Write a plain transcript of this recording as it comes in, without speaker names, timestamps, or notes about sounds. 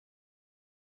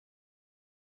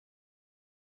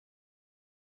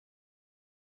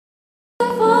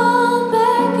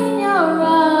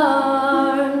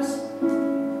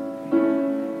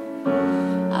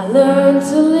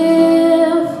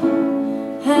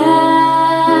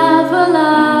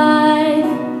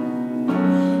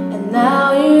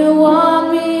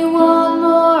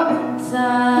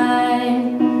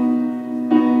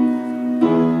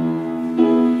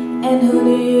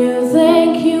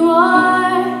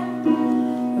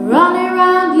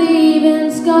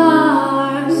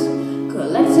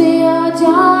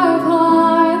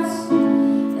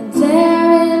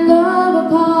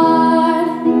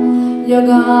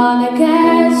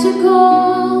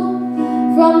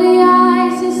from the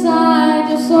ice inside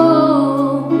your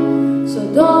soul. So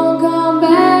don't come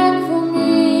back for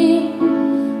me,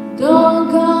 don't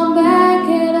come back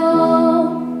at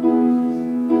all.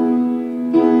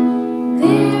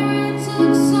 There it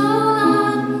took so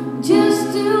long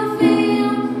just to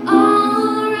feel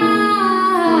alright.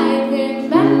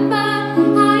 Remember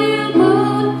how you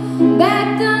put back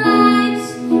the lights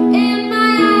in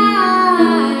my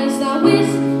eyes. I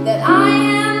wish that I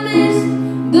had missed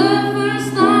the first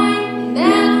night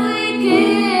that we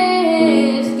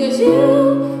kissed, 'cause you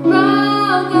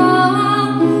broke all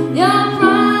your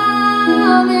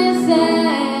promises,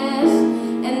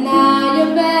 and now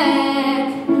you're back.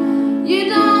 You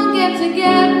don't get to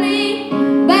get me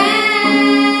back.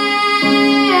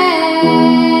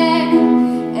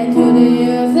 And who do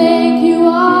you think you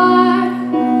are,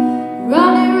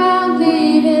 running around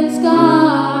leaving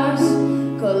scars,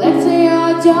 collecting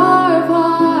your jar of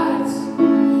hearts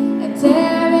and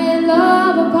tearing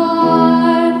love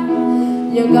apart?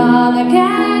 You're gonna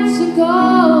catch a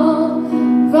cold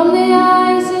from the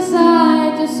ice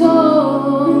inside your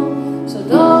soul.